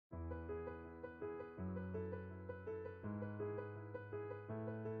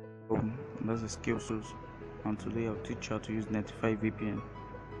That's a skill source, and today I'll teach you how to use Netify VPN.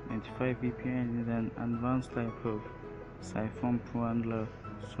 Netify VPN is an advanced type of siphon pro handler,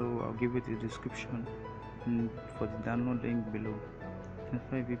 so I'll give it a description for the download link below.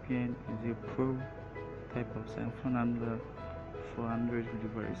 Netify VPN is a pro type of siphon handler for Android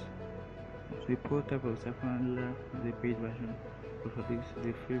device. So the pro type of siphon handler is a paid version, but for this is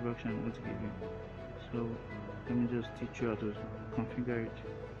a free version I'm going to give you. So let me just teach you how to configure it.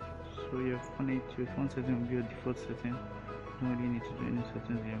 So your phone setting will be your default setting. You don't really need to do any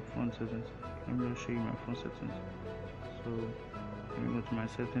settings in your phone settings. Let me just show you my phone settings. So let me go to my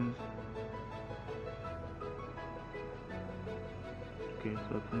settings. Okay,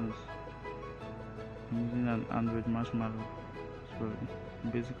 settings. I'm using an Android marshmallow, so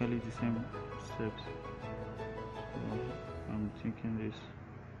basically the same steps. So I'm thinking this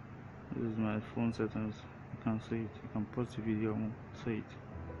is my phone settings. You can see it. You can pause the video and see it.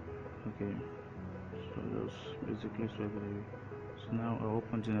 Okay, so that's basically swipe it away. So now I'll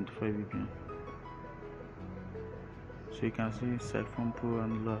open to Netify VPN. So you can see siphon pro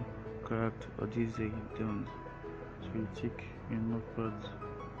handler correct or this is done. So you tick in notepad,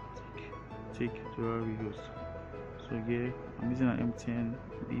 tick to our reviews. So here I'm using an MTN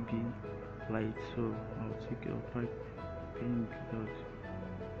BB light, so I'll tick a pipe pink dot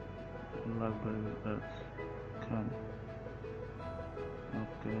lag by that come.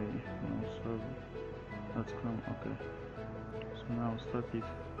 Okay, no, so that's come. Okay, so now start it.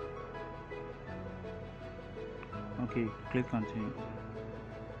 Okay, click continue.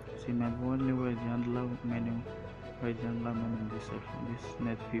 See my only where the handler menu, where the handler menu in this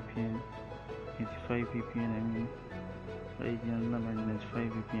net VPN, Netify VPN. I mean, where the handler menu Netify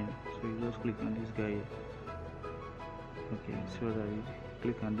VPN. So you just click on this guy here. Okay, so that you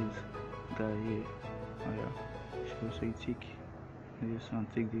click on this guy here. Oh yeah. So you tick this and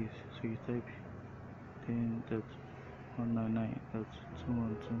take this. So you type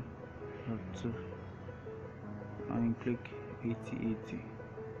 10.199.212.2 and you click 8080.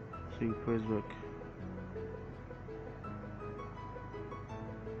 So you press back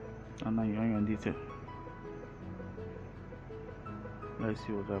and now you're on your data. Let's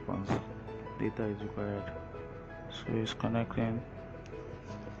see what happens. Data is required, so it's connecting.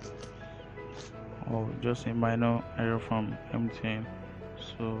 Oh, just a minor error from MTN,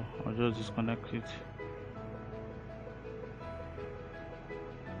 so I'll just disconnect it,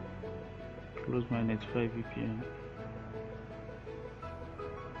 close my Netify VPN,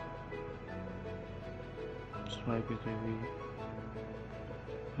 swipe it away,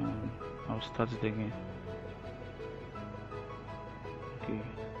 and I'll start it again. Okay,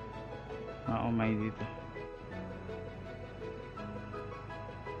 now on my data.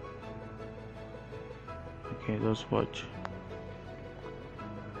 Okay, just watch.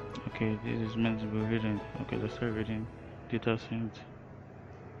 Okay, this is meant to be reading. Okay, let's start reading. Data sent.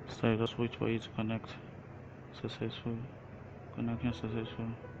 So just wait for it to connect. Successful. Connection successful.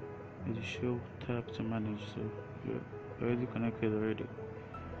 It will show tap to manage. So you're already connected already.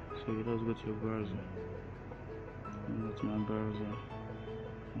 So you just go to your browser. Go to my browser.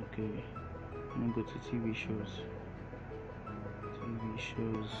 Okay. I'm gonna go to TV shows. TV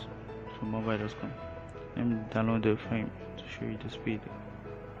shows for mobile.com. Let me download the frame to show you the speed.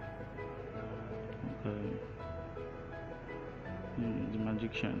 Okay. The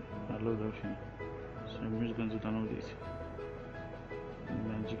Magician. I love that film. So I'm just going to download it. The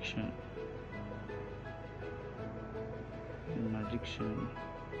Magician.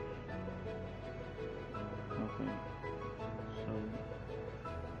 Okay. So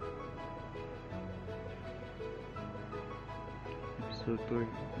episode 3,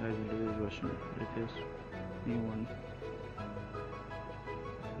 that's the latest version. Latest new one.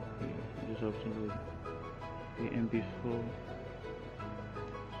 Okay, you just have to load the MP4.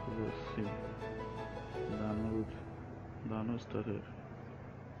 So let's see. Download started.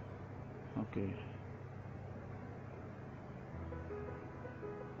 Okay.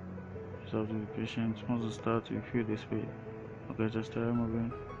 Just have to be patient. Once it starts, you feel the speed. Okay, just try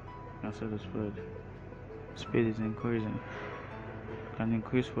moving. You can set the speed. Speed is increasing. Can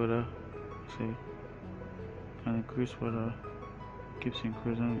increase further. See, can increase further. Keeps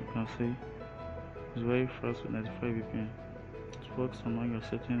increasing. You can see it's very fast with Netify VPN. It works among your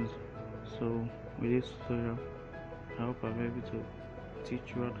settings. So with this tutorial, I hope I'll be able to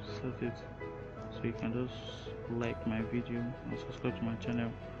teach you how to set it. So you can just like my video and subscribe to my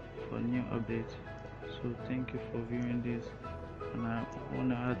channel for new updates. So thank you for viewing this, and I want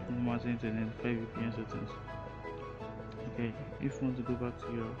to add more things to Netify VPN settings. Okay, if you want to go back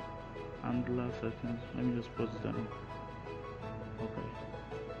to your handler settings, let me just pause it down. Okay,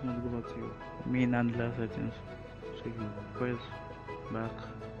 you want to go back to your main handler settings, so you press back,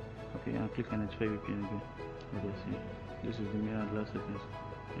 okay, and click on Netify VPN again. Okay, see, this is the main handler settings.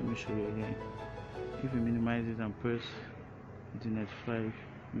 Let me show you again. If you minimize it and press the Netify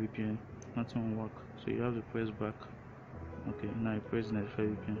VPN, nothing will work, so you have to press back. Okay, now you press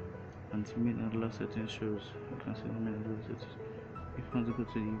Netify VPN and the main handler settings shows. You can see the main handler settings. If you want to go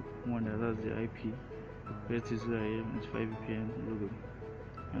to the one that has the IP, press this guy here, Netify VPN logo,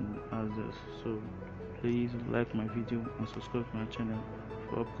 and as this. So please like my video and subscribe to my channel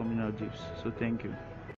for upcoming updates. So thank you.